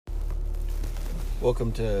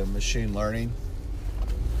Welcome to Machine Learning.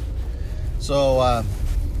 So I'm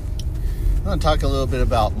going to talk a little bit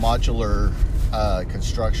about modular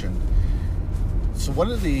construction. So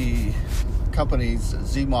one of the companies,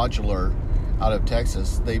 Z Modular, out of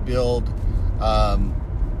Texas, they build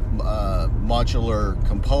modular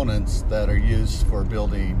components that are used for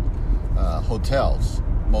building hotels,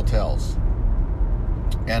 motels,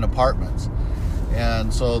 and apartments.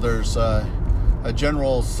 And so there's a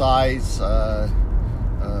general size,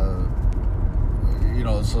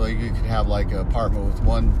 so you could have like an apartment with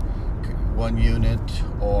one unit,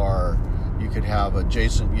 or you could have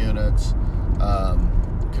adjacent units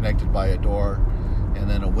connected by a door, and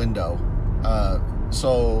then a window.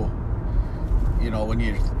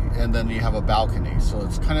 And then you have a balcony. So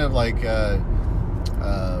it's kind of like the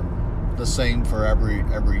same for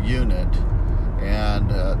every unit,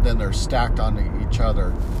 and then they're stacked onto each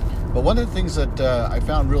other. But one of the things that I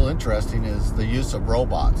found real interesting is the use of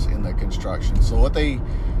robots in the construction. So what the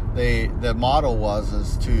model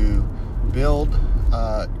is to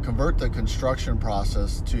convert the construction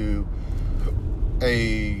process to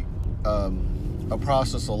a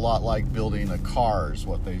process a lot like building a car, is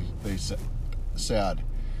what they said.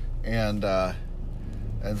 And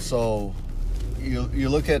so you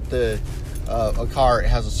look at a car. It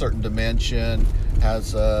has a certain dimension, it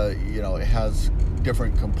has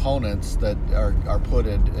different components that are put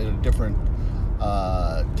at different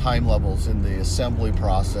time levels in the assembly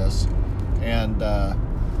process, and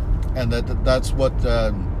that's what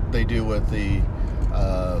they do with the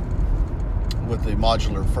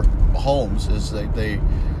modular homes. Is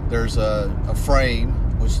there's a frame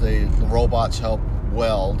which the robots help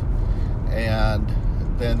weld, and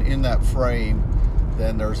then in that frame,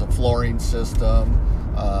 then there's a flooring system,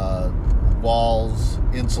 walls,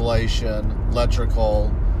 insulation,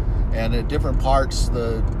 electrical, and at different parts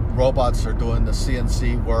the robots are doing the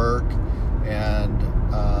CNC work, and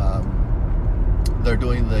they're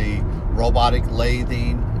doing the robotic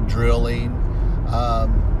lathing, drilling,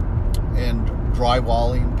 and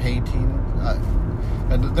drywalling, painting,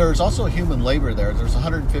 and there's also human labor there. There's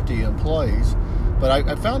 150 employees, but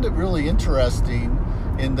I found it really interesting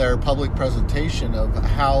in their public presentation of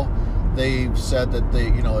how they've said that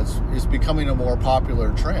it's becoming a more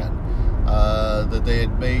popular trend, that they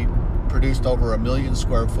had produced over 1 million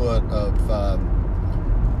square foot of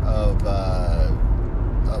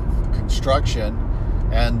construction,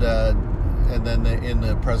 and then in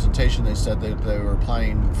the presentation they said that they were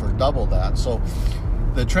planning for double that. So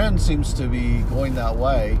the trend seems to be going that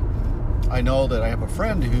way. I know that I have a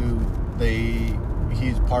friend who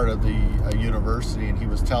he's part of the university, and he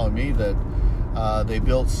was telling me that they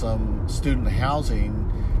built some student housing,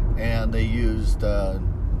 and they used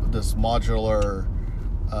this modular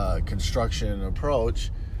construction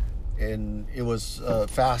approach, and it was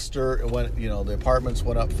faster. It went, the apartments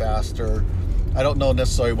went up faster. I don't know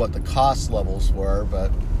necessarily what the cost levels were, but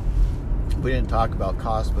we didn't talk about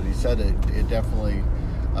cost. But he said it definitely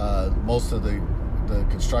most of the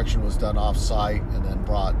construction was done off-site and then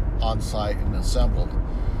brought on-site and assembled.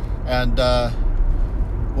 And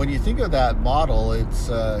when you think of that model, it's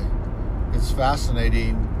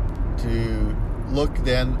fascinating to look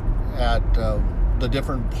then at the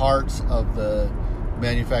different parts of the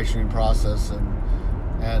manufacturing process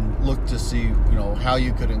and look to see how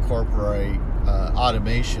you could incorporate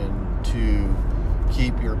automation to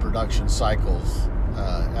keep your production cycles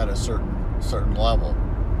at a certain level.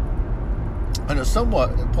 And at some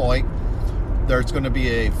point, there's going to be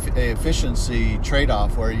a efficiency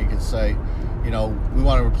trade-off where you can say, we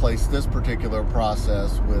want to replace this particular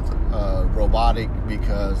process with robotic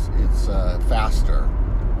because it's faster.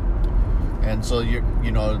 And so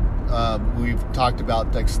we've talked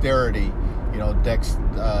about dexterity,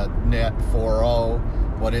 DexNet 4.0,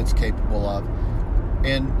 what it's capable of,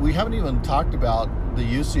 and we haven't even talked about the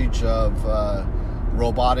usage of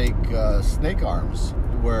robotic snake arms,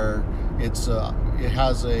 where it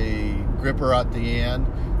has a gripper at the end,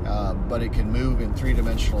 but it can move in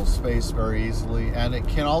three-dimensional space very easily, and it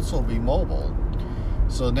can also be mobile.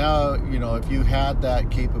 So now, if you had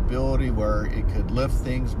that capability where it could lift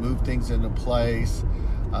things, move things into place,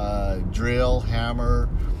 drill, hammer,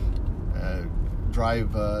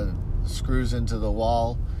 drive screws into the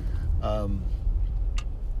wall,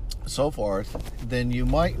 so forth, then you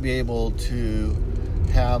might be able to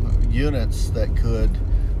have units that could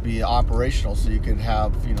be operational. So you could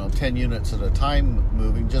have 10 units at a time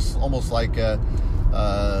moving, just almost like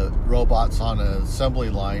robots on an assembly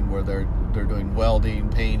line where they're doing welding,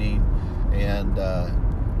 painting, and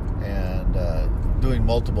doing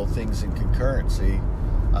multiple things in concurrency.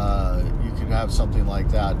 You could have something like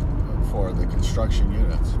that for the construction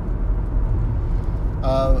units.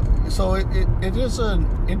 So it is an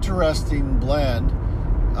interesting blend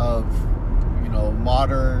of,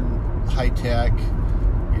 modern, high-tech,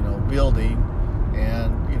 building,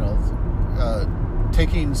 and,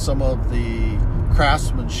 taking some of the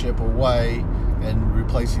craftsmanship away and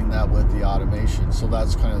replacing that with the automation. So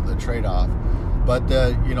that's kind of the trade-off. But,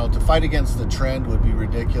 to fight against the trend would be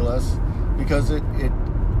ridiculous, because it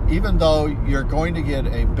even though you're going to get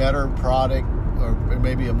a better product or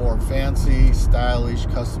maybe a more fancy, stylish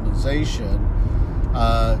customization,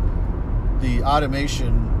 the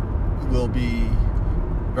automation will be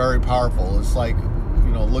very powerful. It's like,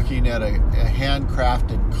 looking at a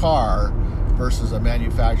handcrafted car versus a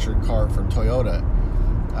manufactured car from Toyota.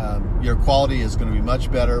 Your quality is going to be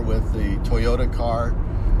much better with the Toyota car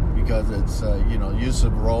because it's, use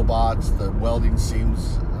of robots. The welding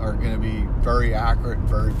seams are going to be very accurate and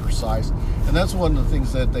very precise. And that's one of the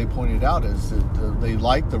things that they pointed out, is that they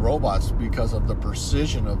like the robots because of the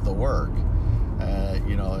precision of the work.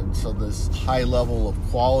 And so this high level of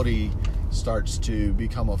quality starts to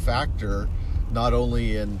become a factor, not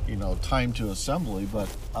only in, time to assembly, but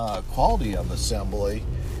quality of assembly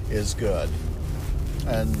is good.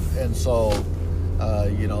 And so,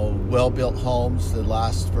 well-built homes that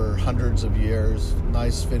last for hundreds of years,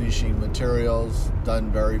 nice finishing materials,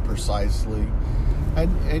 done very precisely.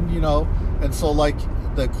 And so like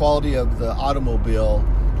the quality of the automobile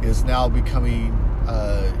is now becoming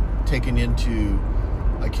taken into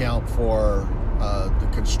account for the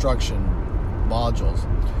construction modules.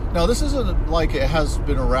 Now, this isn't like it has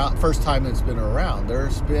been around, first time it's been around.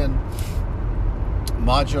 There's been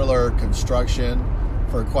modular construction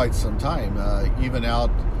for quite some time. Even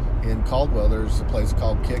out in Caldwell, there's a place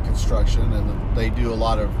called Kit Construction, and they do a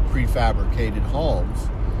lot of prefabricated homes.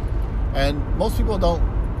 And most people don't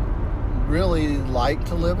really like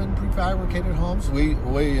to live in prefabricated homes. We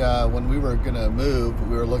when we were going to move,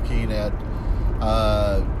 we were looking at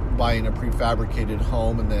buying a prefabricated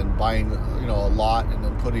home and then buying a lot and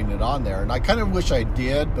then putting it on there. And I kind of wish I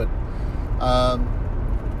did, but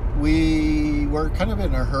we were kind of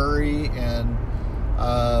in a hurry, and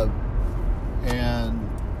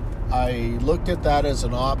I looked at that as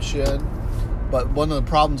an option. But one of the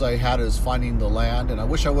problems I had is finding the land, and I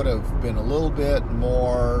wish I would have been a little bit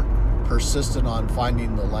more persistent on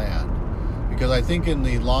finding the land, because I think in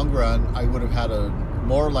the long run I would have had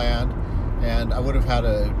more land, and I would have had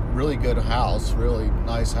a really good house, really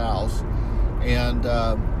nice house, and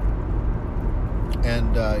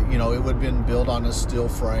it would have been built on a steel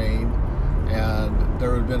frame, and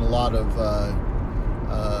there would have been a lot of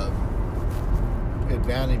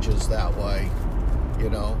advantages that way,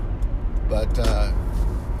 but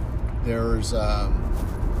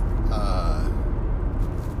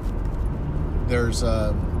there's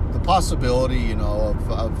the possibility,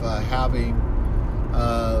 of having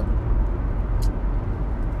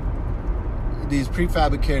these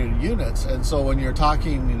prefabricated units. And so when you're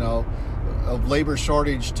talking, of labor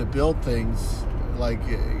shortage to build things, like,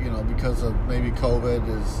 because of maybe COVID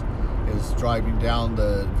is driving down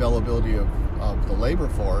the availability of the labor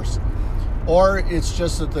force, or it's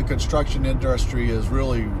just that the construction industry is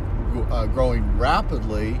really growing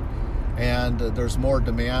rapidly and there's more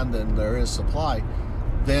demand than there is supply,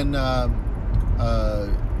 then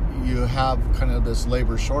you have kind of this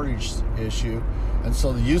labor shortage issue. And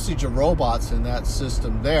so the usage of robots in that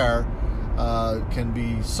system there can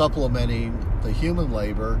be supplementing the human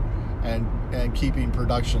labor and keeping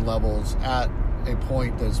production levels at a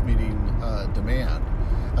point that's meeting demand.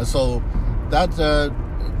 And so that's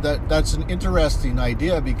an interesting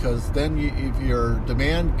idea, because then if your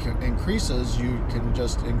demand increases, you can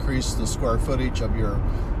just increase the square footage of your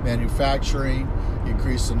manufacturing, you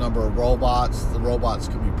increase the number of robots, the robots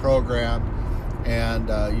can be programmed, and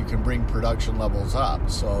you can bring production levels up.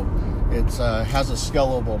 So it has a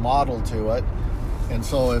scalable model to it. And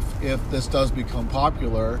so if this does become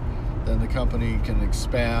popular, then the company can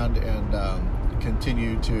expand and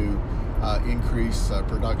continue to increase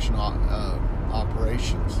production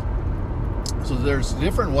operations. So there's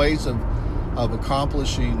different ways of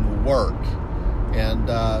accomplishing work,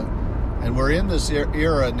 and we're in this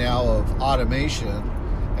era now of automation.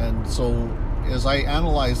 And so as I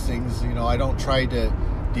analyze things, I don't try to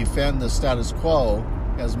defend the status quo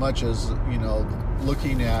as much as,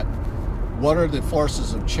 looking at what are the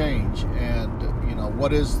forces of change and,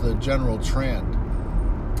 what is the general trend.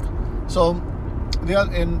 So,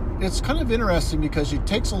 and it's kind of interesting because it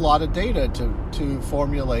takes a lot of data to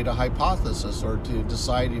formulate a hypothesis, or to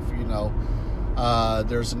decide if,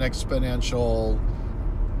 there's an exponential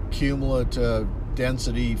cumulative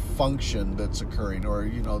density function that's occurring, or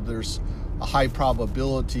there's a high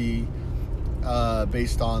probability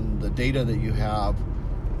based on the data that you have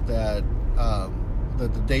that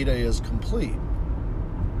the data is complete,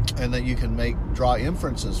 and that you can draw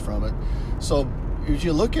inferences from it. So as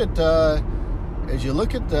you look at the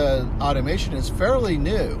automation, it's fairly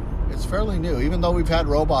new. Even though we've had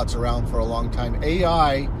robots around for a long time,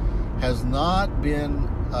 AI has not been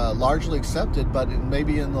largely accepted, but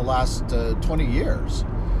maybe in the last 20 years.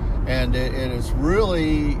 And it has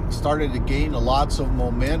really started to gain lots of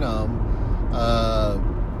momentum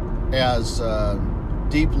as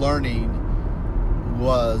deep learning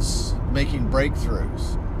was making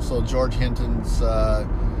breakthroughs. So George Hinton's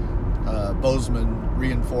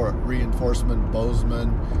reinforcement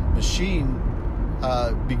Bozeman machine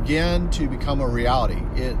began to become a reality.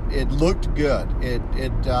 It looked good. It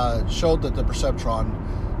showed that the perceptron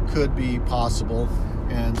could be possible,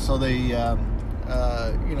 and so they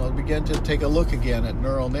began to take a look again at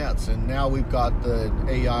neural nets. And now we've got the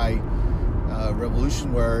AI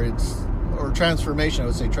revolution, or transformation. I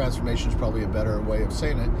would say transformation is probably a better way of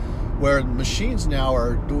saying it, where machines now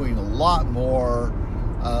are doing a lot more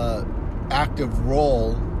active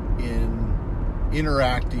role in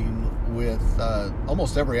interacting with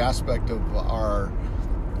almost every aspect of our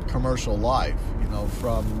commercial life,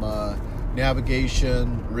 from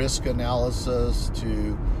navigation, risk analysis,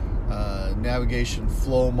 to navigation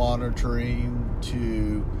flow monitoring,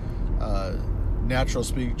 to natural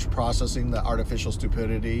speech processing, the artificial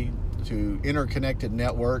stupidity, to interconnected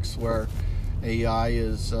networks where AI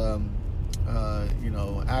is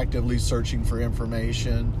actively searching for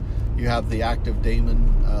information. You have the active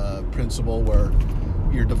daemon principle, where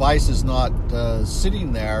your device is not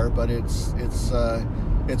sitting there, but it's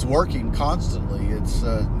working constantly. It's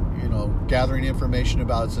gathering information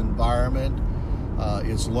about its environment.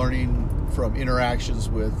 It's learning from interactions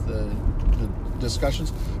with the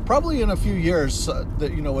discussions. Probably in a few years,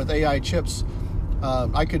 with AI chips,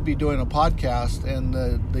 I could be doing a podcast, and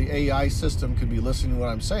the AI system could be listening to what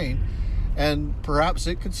I'm saying, and perhaps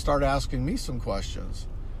it could start asking me some questions,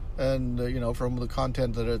 and from the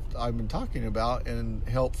content that I've been talking about, and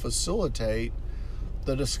help facilitate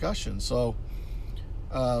the discussion. So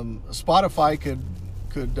Spotify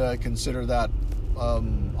could consider that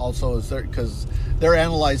also, as because they're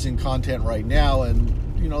analyzing content right now, and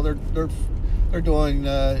they're doing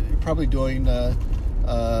probably doing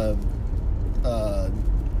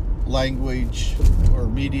language or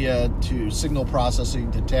media to signal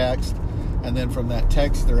processing to text, and then from that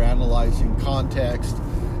text they're analyzing context,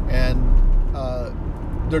 and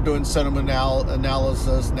they're doing sentiment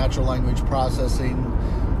analysis, natural language processing,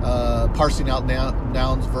 parsing out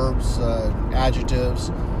nouns, verbs,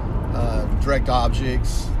 adjectives, direct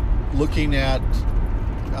objects, looking at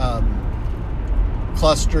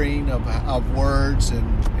clustering of words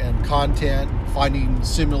and content, finding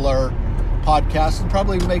similar podcasts, and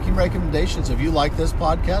probably making recommendations. If you like this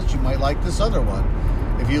podcast, you might like this other one.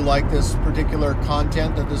 If you like this particular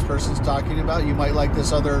content that this person's talking about, you might like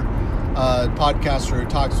this other podcaster who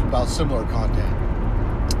talks about similar content.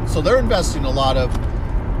 So they're investing a lot of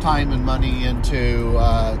time and money into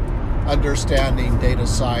understanding data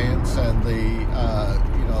science and the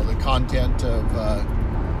content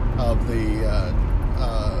of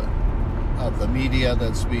the media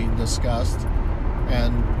that's being discussed,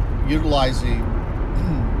 and utilizing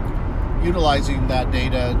that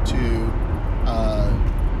data to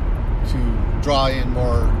draw in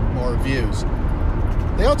more views.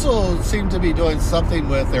 They also seem to be doing something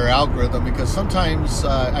with their algorithm, because sometimes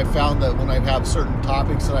I found that when I have certain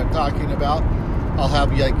topics that I'm talking about, I'll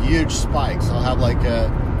have like huge spikes. I'll have like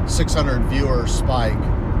a 600 viewer spike,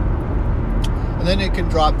 and then it can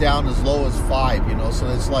drop down as low as 5. So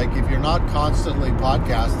it's like, if you're not constantly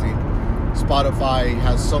podcasting, Spotify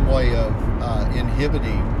has some way of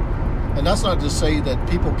inhibiting. And that's not to say that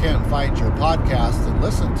people can't find your podcast and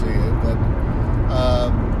listen to you, but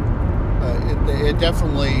it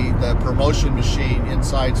definitely, the promotion machine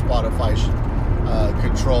inside Spotify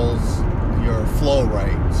controls your flow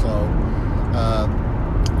rate.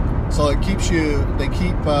 So it keeps they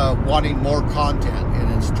keep wanting more content,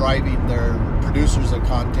 and it's driving their producers of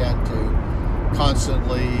content to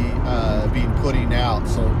constantly being putting out.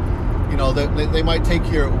 So they might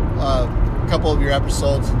take your couple of your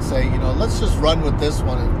episodes and say, let's just run with this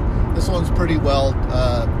one. This one's pretty well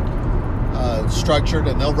structured,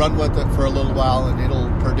 and they'll run with it for a little while, and it'll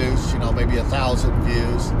produce maybe 1,000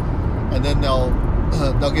 views, and then they'll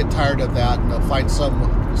get tired of that, and they'll find some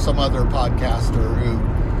other podcaster who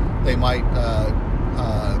they might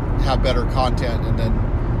have better content, and then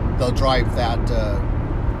they'll drive that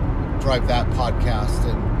drive that podcast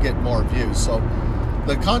and get more views. So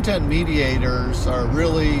the content mediators are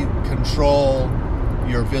really control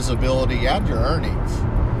your visibility and your earnings.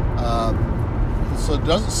 So it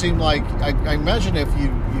doesn't seem like, I imagine if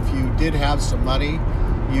you did have some money,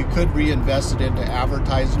 you could reinvest it into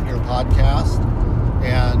advertising your podcast,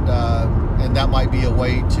 and that might be a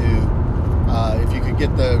way to, if you could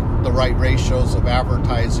get the right ratios of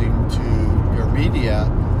advertising to your media,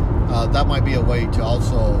 that might be a way to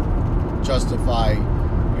also justify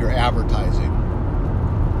your advertising.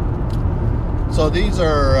 So these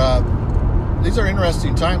are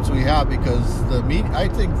interesting times we have, because I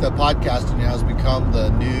think the podcasting has become the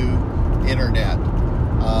new internet.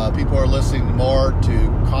 People are listening more to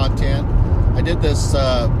content. I did this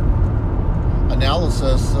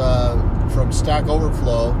analysis from Stack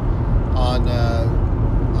Overflow on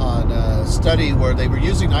a study where they were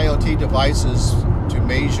using IoT devices to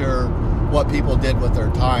measure what people did with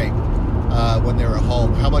their time when they were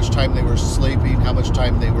home, how much time they were sleeping, how much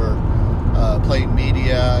time they were playing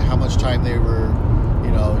media, how much time they were,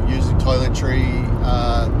 using toiletry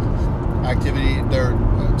activity. They're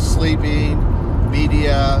sleeping,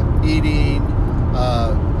 media, eating,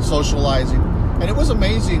 socializing. And it was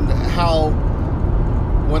amazing how,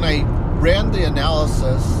 when I ran the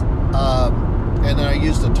analysis, and then I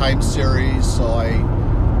used a time series, so I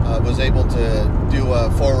was able to do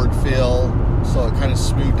a forward fill, so it kind of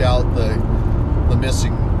smoothed out the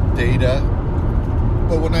missing data.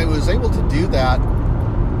 But when I was able to do that,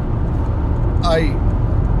 I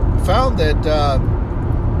found that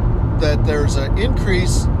that there's an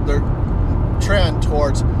increase, the trend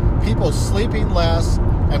towards people sleeping less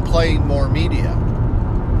and playing more media,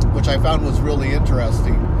 which I found was really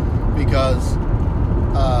interesting, because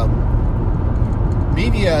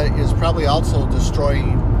media is probably also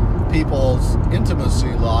destroying people's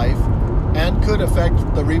intimacy life and could affect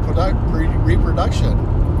the reproduction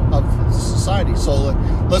of society. So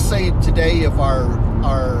let's say today, if our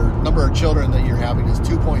number of children that you're having is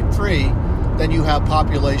 2.3, then you have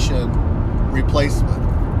population replacement.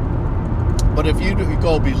 But if you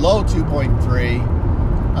go below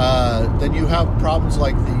 2.3, then you have problems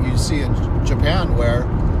like you see in Japan, where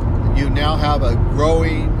you now have a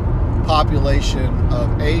growing population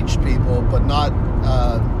of aged people, but not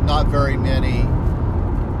very many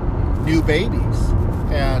new babies.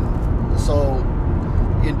 And so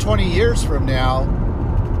in 20 years from now,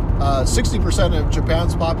 60% of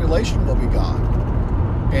Japan's population will be gone.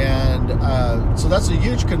 And so that's a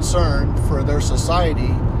huge concern for their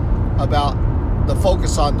society about the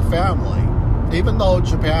focus on the family. Even though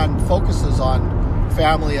Japan focuses on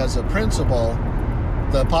family as a principle,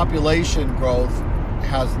 the population growth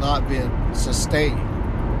has not been sustained.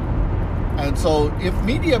 And so if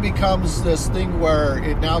media becomes this thing where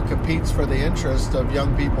it now competes for the interest of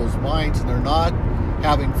young people's minds, and they're not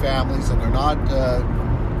having families, and they're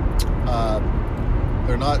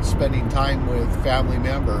not spending time with family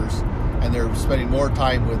members, and they're spending more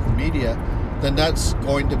time with the media, then that's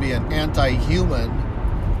going to be an anti-human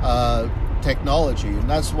technology. And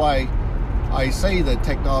that's why I say that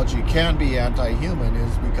technology can be anti-human,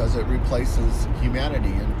 is because it replaces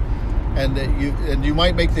humanity. And you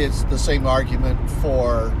might make the same argument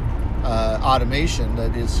for automation,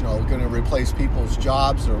 that is going to replace people's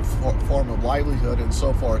jobs or form of livelihood and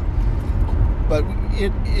so forth. But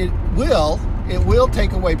it will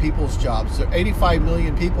take away people's jobs. 85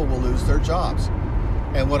 million people will lose their jobs.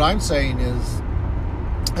 And what I'm saying is,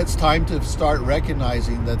 it's time to start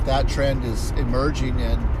recognizing that trend is emerging,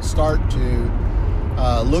 and start to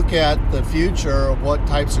look at the future of what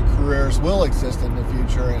types of careers will exist in the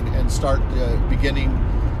future, and start beginning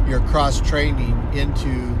your cross-training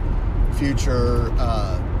into future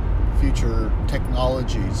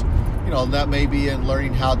technologies. That may be in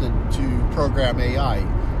learning how to program AI.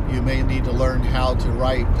 You may need to learn how to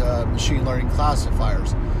write machine learning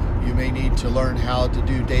classifiers. You may need to learn how to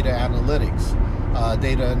do data analytics,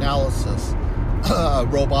 data analysis,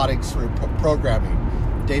 robotics for programming,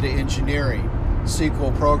 data engineering,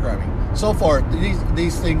 SQL programming, so forth.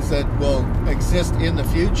 These things that will exist in the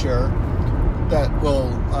future that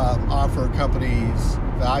will offer companies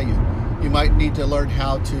value. You might need to learn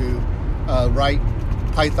how to write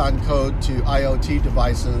Python code to IoT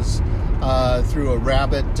devices through a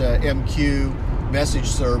Rabbit MQ message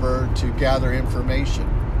server to gather information.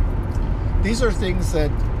 These are things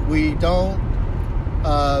that we don't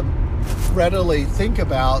readily think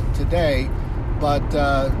about today, but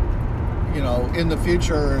in the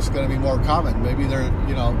future it's going to be more common. Maybe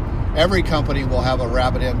every company will have a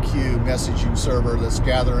Rabbit MQ messaging server that's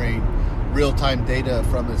gathering real-time data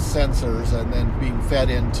from its sensors and then being fed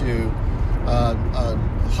into a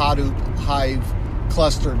Hadoop Hive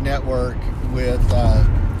cluster network with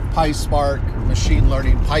PySpark machine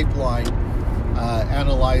learning pipeline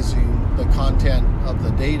analyzing the content of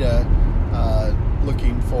the data,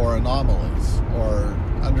 looking for anomalies or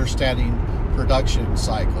understanding production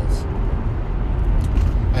cycles.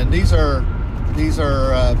 And these are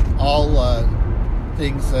all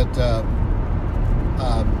things that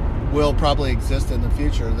will probably exist in the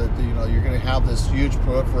future. That you're going to have this huge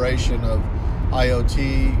proliferation of IoT.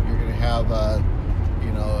 You're going to have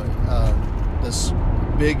this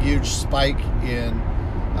big huge spike in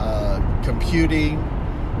computing,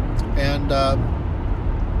 and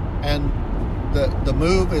the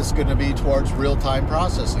move is going to be towards real-time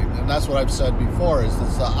processing. And that's what I've said before, is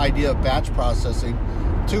this idea of batch processing.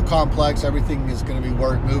 Too complex. Everything is going to be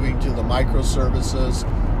moving to the microservices,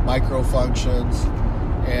 micro functions,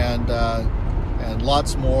 and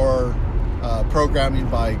lots more programming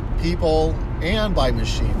by people and by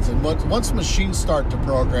machines. And once machines start to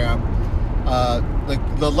program,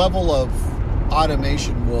 the level of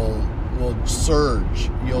automation will surge.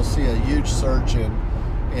 You'll see a huge surge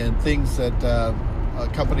in things that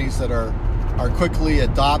companies that are quickly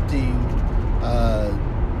adopting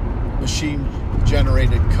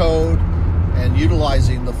machine-generated code and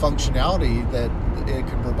utilizing the functionality that it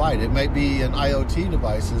can provide. It might be in IoT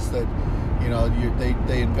devices that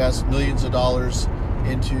they invest millions of dollars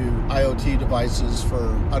into IoT devices for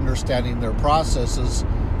understanding their processes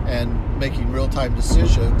and making real-time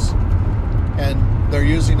decisions, and they're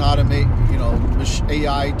using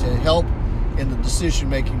AI to help in the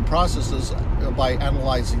decision-making processes by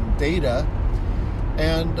analyzing data,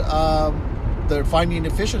 and they're finding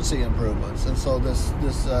efficiency improvements. And so this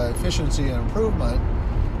efficiency improvement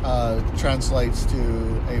translates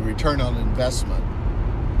to a return on investment.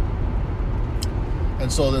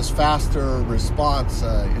 And so this faster response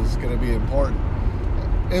is going to be important.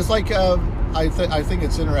 It's like I think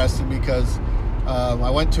it's interesting because I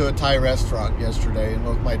went to a Thai restaurant yesterday and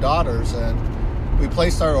with my daughters, and we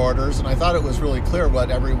placed our orders, and I thought it was really clear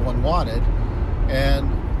what everyone wanted. And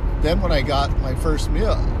then when I got my first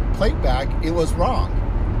plate back, it was wrong.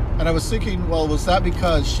 And I was thinking, well, was that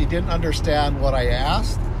because she didn't understand what I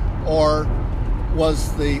asked, or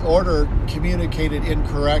was the order communicated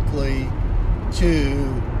incorrectly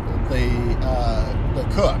to the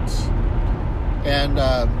cooks? And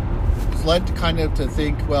it's led to kind of to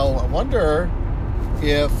think, well, I wonder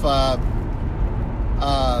if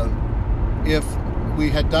we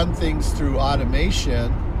had done things through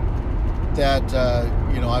automation, that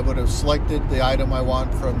I would have selected the item I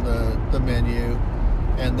want from the menu,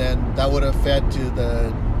 and then that would have fed to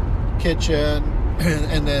the kitchen,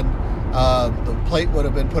 and then the plate would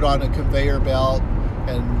have been put on a conveyor belt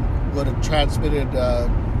and would have transmitted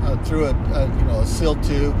through a sealed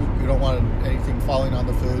tube. You don't want anything falling on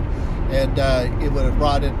the food, and it would have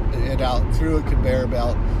brought it out through a conveyor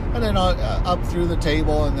belt, and then up through the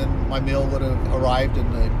table, and then my meal would have arrived,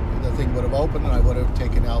 and the thing would have opened, and I would have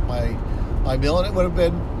taken out my meal, and it would have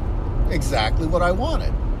been exactly what I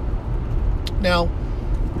wanted. Now,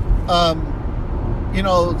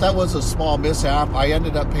 that was a small mishap. I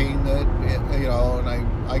ended up paying it, and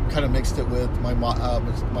I kind of mixed it with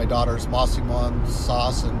my daughter's Massimon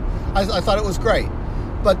sauce, and I thought it was great.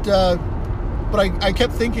 But I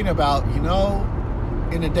kept thinking about,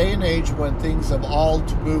 in a day and age when things have all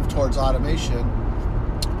moved towards automation,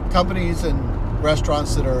 companies and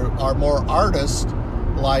restaurants that are more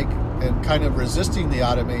artist-like and kind of resisting the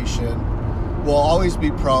automation will always be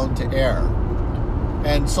prone to error.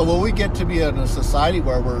 And so when we get to be in a society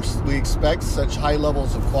where we expect such high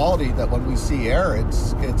levels of quality that when we see error,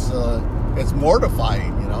 it's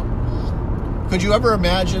mortifying. Could you ever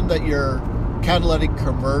imagine that your catalytic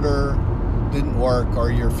converter didn't work, or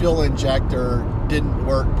your fuel injector didn't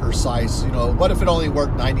work precise? What if it only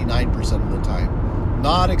worked 99% of the time?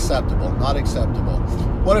 Not acceptable.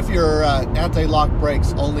 What if your anti-lock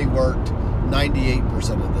brakes only worked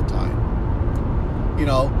 98% of the time?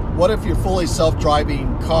 What if your fully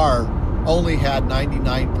self-driving car only had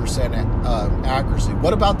 99% accuracy?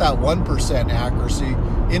 What about that 1%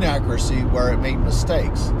 inaccuracy where it made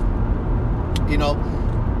mistakes?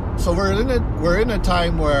 So we're in a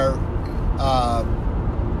time where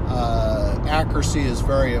accuracy is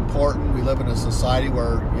very important. We live in a society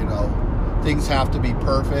where things have to be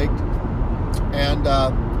perfect, and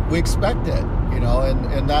we expect it.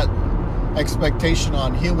 And that expectation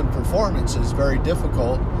on human performance is very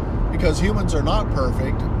difficult, because humans are not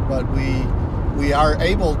perfect, but we are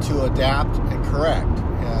able to adapt and correct,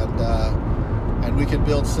 and we can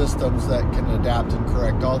build systems that can adapt and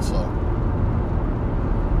correct also.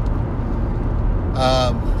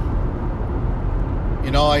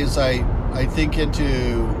 As I think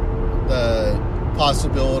into the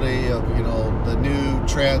possibility of, the new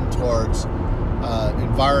trend towards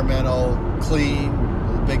environmental, clean,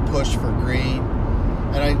 big push for green.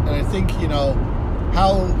 And I think,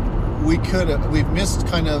 how we've missed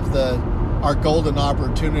kind of our golden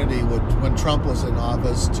opportunity when Trump was in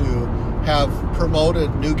office to have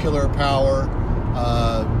promoted nuclear power,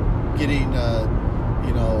 getting,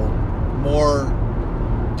 more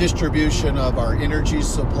distribution of our energy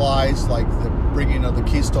supplies, like the bringing of the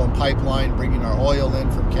Keystone Pipeline, bringing our oil in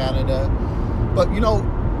from Canada. But,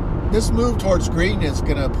 this move towards green is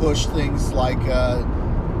going to push things like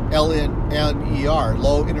LNER,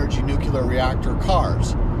 low energy nuclear reactor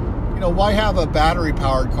cars. Why have a battery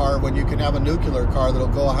powered car when you can have a nuclear car that'll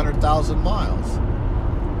go 100,000 miles?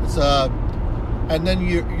 It's and then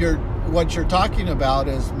what you're talking about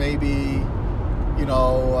is maybe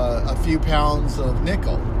a few pounds of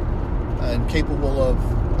nickel and capable of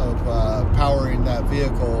powering that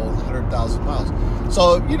vehicle 100,000 miles.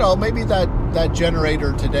 So maybe that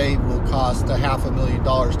generator today will cost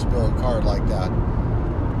 $500,000 to build a car like that.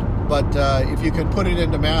 But if you can put it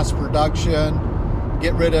into mass production,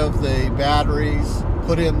 get rid of the batteries,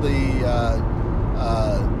 put in the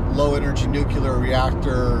low energy nuclear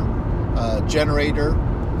reactor generator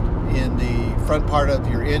in the front part of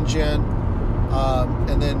your engine,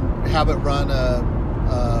 and then have it run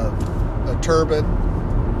a turbine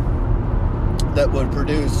that would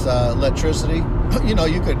produce electricity.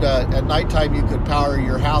 You could at nighttime you could power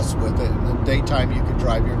your house with it, and in the daytime you could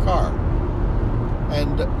drive your car.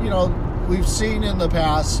 And we've seen in the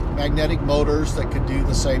past magnetic motors that could do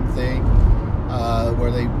the same thing,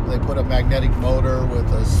 where they put a magnetic motor with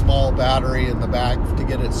a small battery in the back to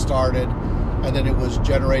get it started, and then it was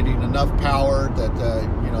generating enough power that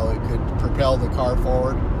it could propel the car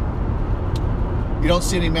forward. You don't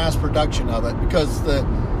see any mass production of it because the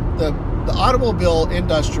automobile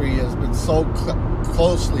industry has been so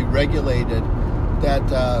closely regulated that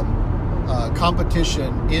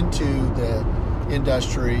competition into the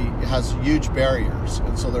industry has huge barriers,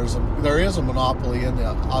 and so there is a monopoly in the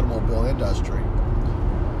automobile industry.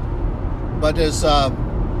 But as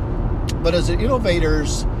the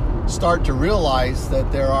innovators start to realize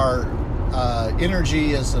that there are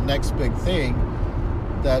energy is the next big thing,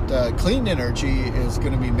 that clean energy is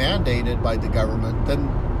going to be mandated by the government, then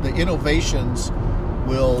the innovations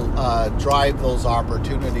will drive those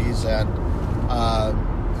opportunities, and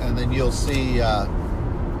then you'll see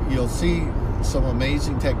some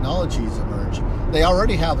amazing technologies emerge. They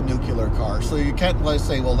already have a nuclear car, so you can't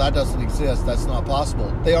say, well, that doesn't exist, that's not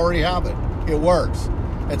possible. They already have it. It works.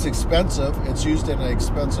 It's expensive. It's used in an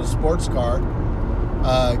expensive sports car.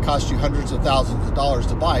 It costs you hundreds of thousands of dollars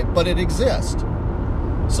to buy, but it exists.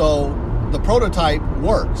 So the prototype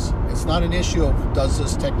works. It's not an issue of does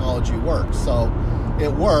this technology work. So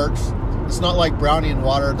it works. It's not like Brownian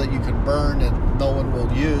water that you can burn and no one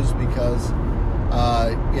will use because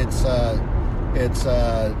it's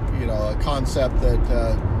a concept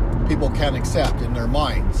that people can't accept in their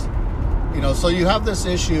minds. So you have this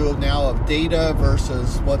issue now of data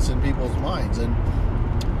versus what's in people's minds,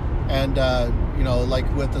 and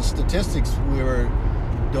like with the statistics we were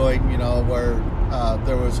doing, where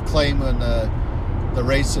there was a claim in the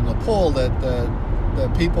race in the pool that the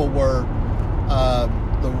people were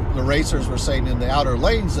the racers were saying in the outer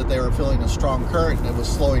lanes that they were feeling a strong current and it was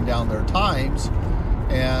slowing down their times,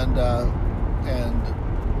 and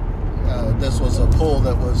this was a pool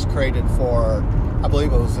that was created for, I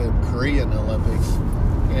believe it was in Korean Olympics,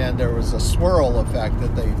 and there was a swirl effect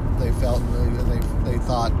that they felt, and they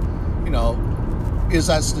thought, is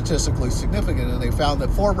that statistically significant? And they found that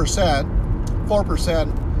 4%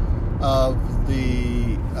 of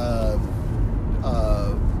the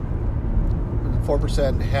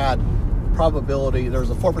 4% had probability. There was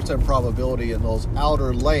a 4% probability in those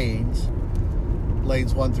outer lanes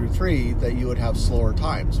 1 through 3, that you would have slower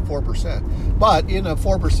times. 4%, but in a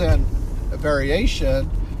 4% variation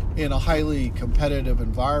in a highly competitive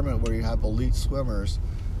environment where you have elite swimmers,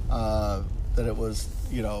 that it was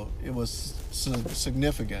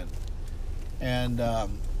significant. And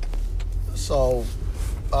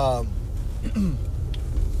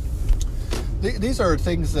these are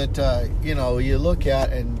things that you look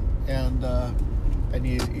at and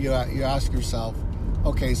you ask yourself,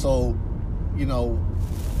 okay, so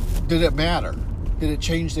did it matter? Did it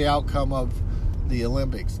change the outcome of the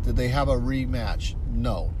Olympics? Did they have a rematch?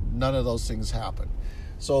 No, none of those things happened.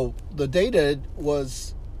 So the data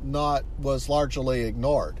was largely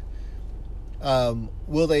ignored.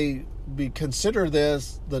 Will they consider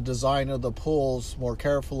the design of the pools more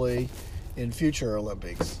carefully in future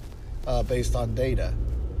Olympics? based on data.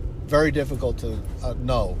 Very difficult to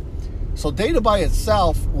know. So data by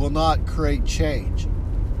itself will not create change.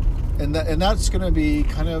 And that's going to be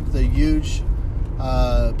kind of the huge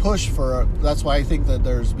push for, that's why I think that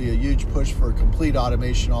there's be a huge push for complete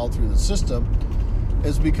automation all through the system,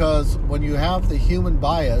 is because when you have the human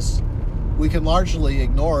bias, we can largely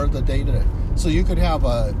ignore the data. So you could have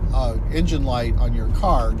a engine light on your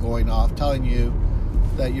car going off telling you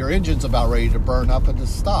that your engine's about ready to burn up and to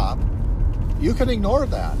stop. You can ignore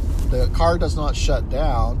that. The car does not shut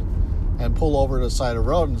down and pull over to the side of the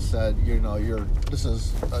road and said, this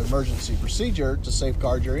is an emergency procedure to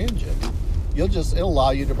safeguard your engine. It'll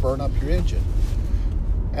allow you to burn up your engine.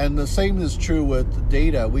 And the same is true with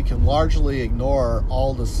data. We can largely ignore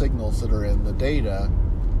all the signals that are in the data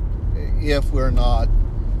if we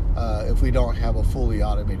don't have a fully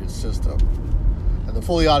automated system. And the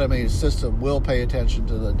fully automated system will pay attention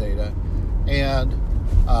to the data and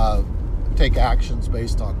take actions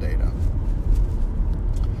based on data.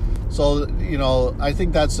 So, I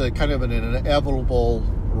think that's a kind of an inevitable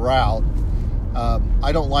route.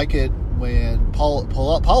 I don't like it when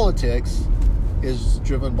politics is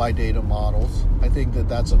driven by data models. I think that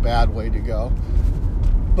that's a bad way to go.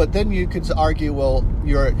 But then you could argue, well,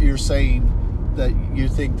 you're saying that you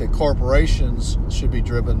think that corporations should be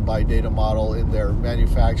driven by data model in their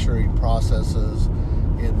manufacturing processes,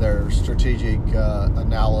 in their strategic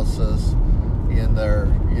analysis, in their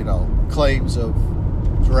claims of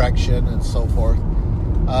direction and so forth.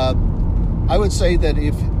 I would say that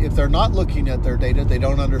if they're not looking at their data, they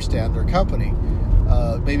don't understand their company.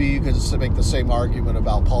 Maybe you could make the same argument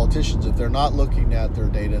about politicians. If they're not looking at their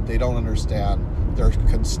data, they don't understand their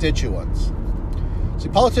constituents. See,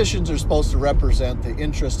 politicians are supposed to represent the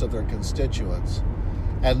interest of their constituents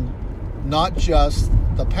and not just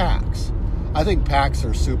the PACs. I think PACs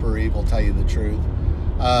are super evil, tell you the truth.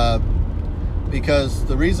 Because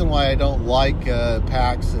the reason why I don't like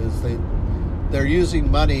PACs is they're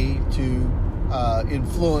using money to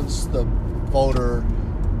influence the voter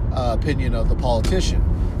opinion of the politician.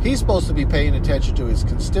 He's supposed to be paying attention to his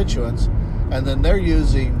constituents, and then they're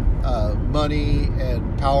using money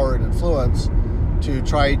and power and influence to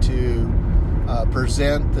try to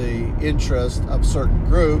present the interest of certain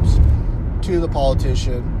groups to the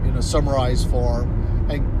politician in a summarized form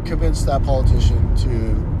and convince that politician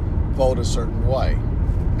to vote a certain way.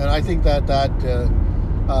 And I think that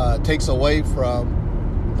takes away from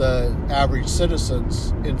the average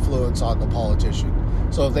citizen's influence on the politician.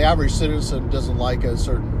 So if the average citizen doesn't like a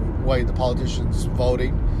certain way the politician's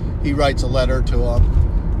voting, he writes a letter to them,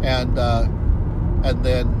 and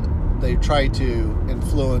then they try to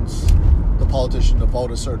influence the politician to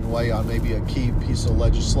vote a certain way on maybe a key piece of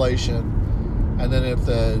legislation. And then if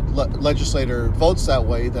the legislator votes that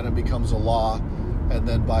way, then it becomes a law, and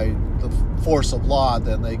then by the force of law,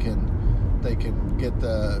 then they can get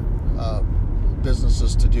the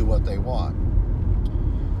businesses to do what they want.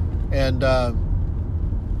 And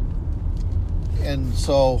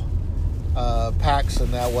so PACs in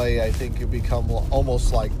that way, I think, you become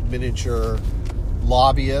almost like miniature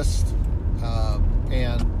lobbyists,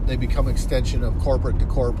 and they become extension of corporate to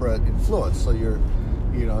corporate influence. So you're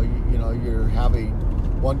having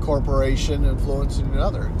one corporation influencing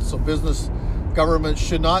another. So government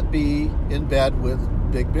should not be in bed with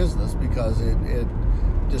big business, because it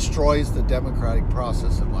destroys the democratic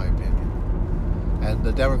process, in my opinion. And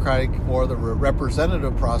the democratic or the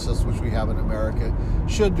representative process, which we have in America,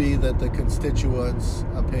 should be that the constituents'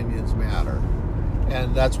 opinions matter.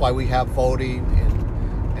 And that's why we have voting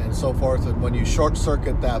and so forth. And when you short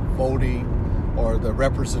circuit that voting or the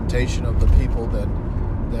representation of the people, then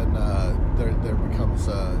there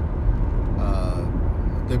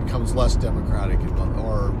becomes less democratic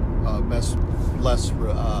or less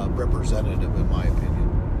representative, in my opinion.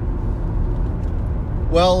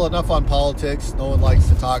 Well, enough on politics. No one likes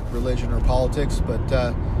to talk religion or politics, but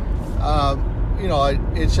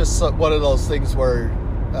it's just one of those things where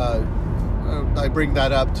I bring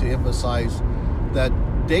that up to emphasize that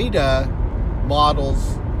data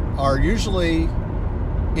models are usually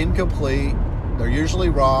incomplete. They're usually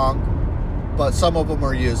wrong, but some of them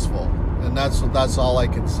are useful, and that's all I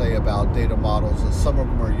can say about data models. Is some of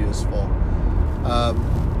them are useful.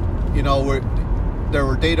 There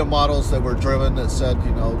were data models that were driven that said,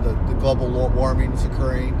 the global warming is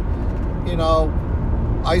occurring.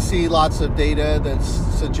 I see lots of data that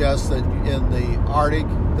suggests that in the Arctic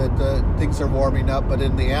that things are warming up, but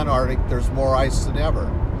in the Antarctic there's more ice than ever.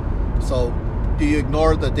 So do you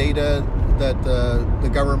ignore the data that the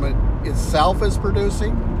government itself is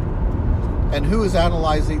producing? And who is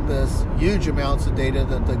analyzing this huge amounts of data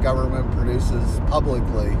that the government produces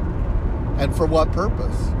publicly and for what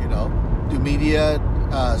purpose? Do media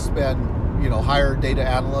spend hire data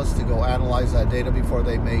analysts to go analyze that data before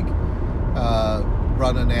they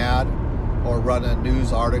run an ad or run a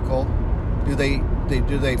news article? Do they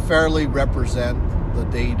fairly represent the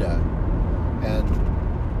data? And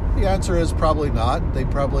the answer is probably not. They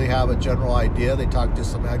probably have a general idea. They talk to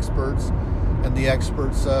some experts, and the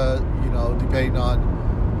experts, depending on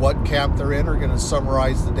what camp they're in, are going to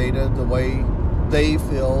summarize the data the way they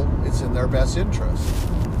feel it's in their best interest.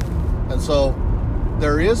 And so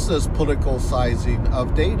there is this political sizing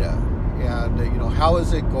of data, and how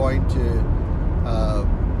is it going to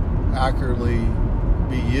accurately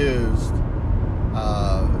be used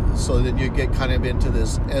so that you get kind of into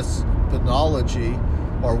this espinology,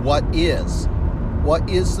 or what is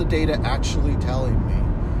the data actually telling me,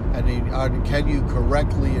 and can you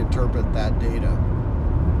correctly interpret that data?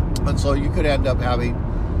 And so you could end up having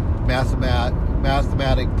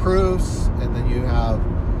mathematic proofs, and then you have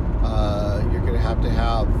you're going to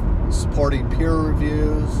have supporting peer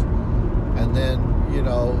reviews, and then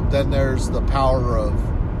then there's the power of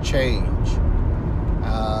change,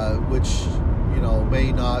 which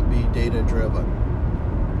may not be data driven.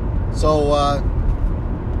 So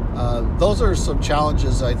those are some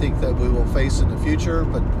challenges I think that we will face in the future,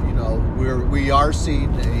 but we are seeing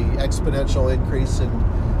an exponential increase in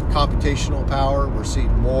computational power. We're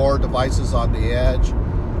seeing more devices on the edge,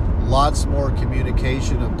 lots more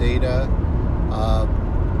communication of data,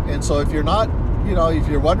 and so if you're not, if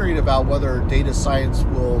you're wondering about whether data science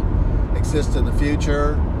will exist in the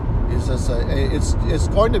future, it's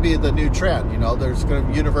going to be the new trend. There's going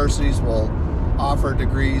to universities will offer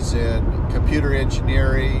degrees in computer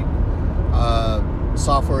engineering,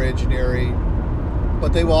 software engineering,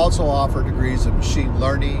 but they will also offer degrees in machine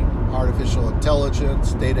learning, artificial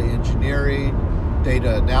intelligence, data engineering,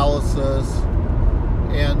 data analysis,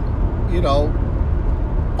 and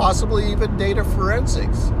possibly even data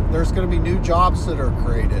forensics. There's going to be new jobs that are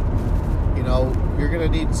created. You're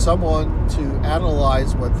going to need someone to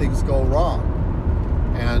analyze when things go wrong,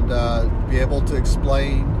 and be able to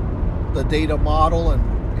explain the data model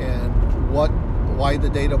and why the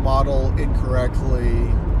data model incorrectly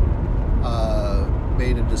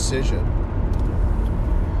made a decision.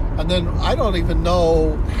 And then I don't even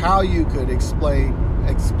know how you could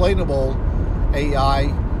explainable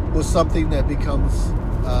AI with something that becomes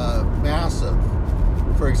massive.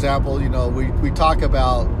 For example, we talk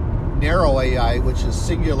about narrow AI, which is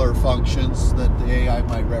singular functions that the AI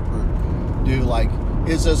might do, like,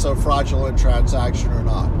 is this a fraudulent transaction or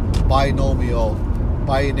not? Binomial,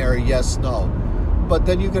 binary, yes, no. But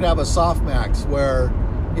then you could have a softmax where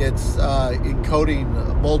it's encoding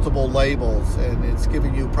multiple labels, and it's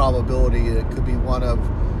giving you probability. It could be one of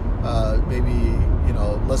maybe,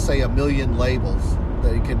 let's say 1 million labels.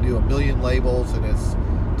 That it can do 1 million labels, and it's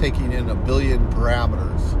taking in 1 billion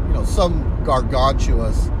parameters. Some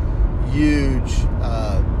gargantuous, huge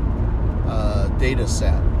data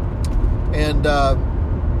set. And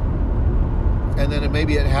then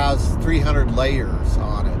maybe it has 300 layers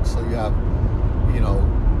on it. So you have,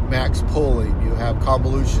 max pooling, you have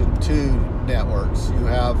convolution 2 networks, you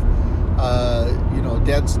have,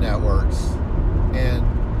 dense networks, and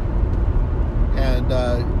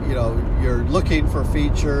you're looking for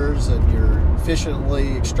features, and you're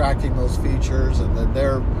efficiently extracting those features, and then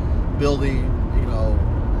they're building,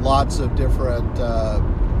 lots of different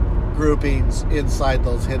groupings inside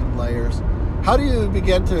those hidden layers. How do you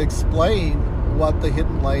begin to explain what the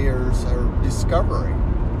hidden layers are discovering?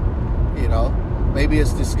 Maybe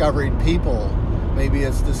it's discovering people, maybe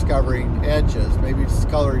it's discovering edges, maybe it's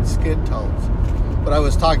discovering skin tones. But I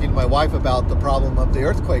was talking to my wife about the problem of the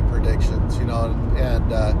earthquake predictions,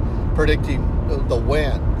 and predicting the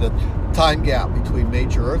when, the time gap between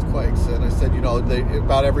major earthquakes. And I said,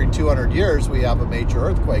 about every 200 years we have a major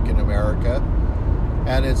earthquake in America.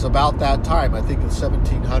 And it's about that time. I think the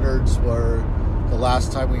 1700s were the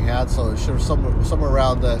last time we had. So it should have somewhere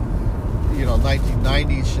around the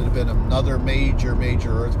 1990s should have been another major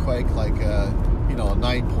earthquake, like a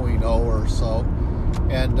 9.0 or so.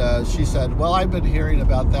 And she said, well, I've been hearing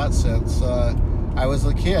about that since I was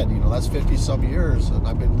a kid. That's 50 some years, and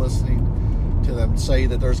I've been listening to them say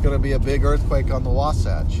that there's going to be a big earthquake on the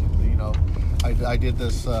Wasatch. I did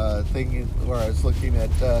this thing where I was looking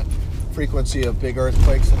at frequency of big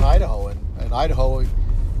earthquakes in Idaho, and Idaho,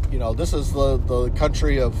 this is the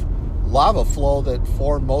country of lava flow that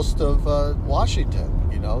formed most of Washington.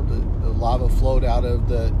 The lava flowed out of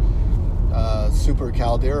the super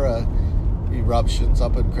caldera eruptions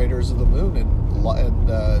up in Craters of the Moon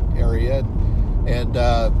and area, and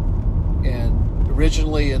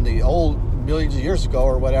originally in the old millions of years ago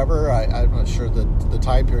or whatever, I'm not sure the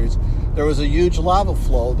time periods, there was a huge lava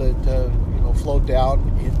flow that flowed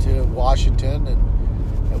down into Washington,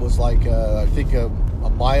 and it was like I think a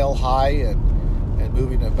mile high and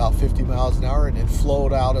moving at about 50 miles an hour, and it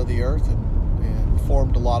flowed out of the earth and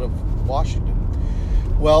formed a lot of Washington.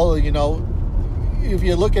 Well, if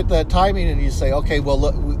you look at the timing and you say, okay, well,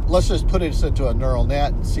 let's just put this into a neural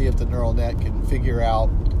net and see if the neural net can figure out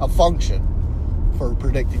a function for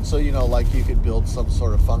predicting. So, like you could build some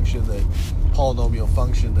sort of function, that polynomial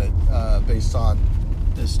function that based on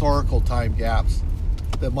historical time gaps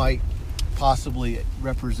that might possibly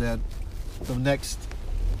represent the next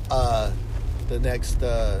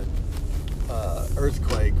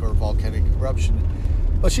earthquake or volcanic eruption.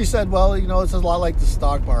 But she said, well, it's a lot like the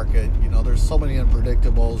stock market. There's so many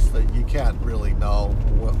unpredictables that you can't really know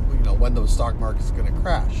when the stock market is going to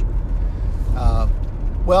crash.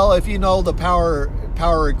 Well, if you know the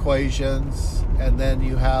power equations, and then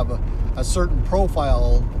you have a certain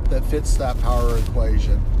profile that fits that power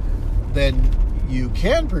equation, then you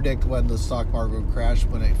can predict when the stock market will crash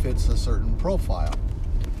when it fits a certain profile.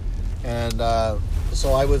 And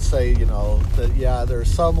so I would say, that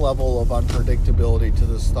there's some level of unpredictability to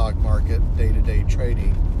the stock market day-to-day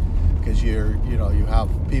trading, because you have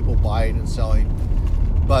people buying and selling.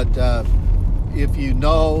 But if you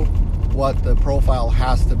know what the profile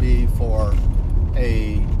has to be for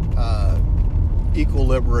a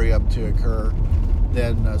equilibrium to occur,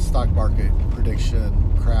 then a stock market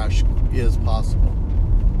prediction crash is possible.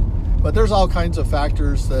 But there's all kinds of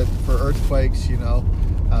factors that for earthquakes,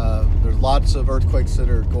 there's lots of earthquakes that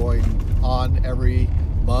are going on every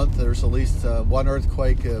month. There's at least one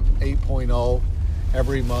earthquake of 8.0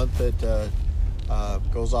 every month that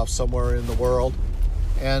goes off somewhere in the world.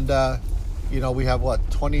 And, we have,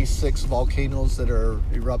 26 volcanoes that are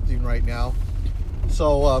erupting right now.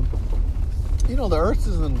 So, the Earth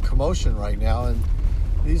is in commotion right now, and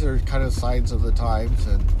these are kind of signs of the times.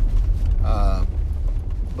 And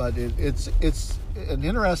but it's an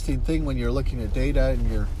interesting thing when you're looking at data and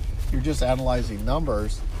you're just analyzing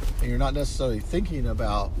numbers, and you're not necessarily thinking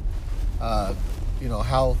about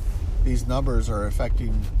how these numbers are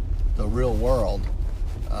affecting the real world,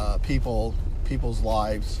 people's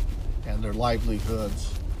lives and their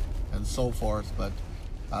livelihoods and so forth. But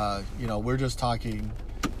we're just talking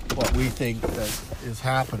what we think that is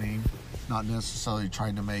happening, not necessarily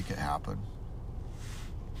trying to make it happen.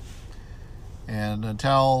 And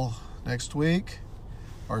until next week,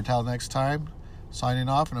 or until next time, signing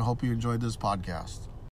off, and I hope you enjoyed this podcast.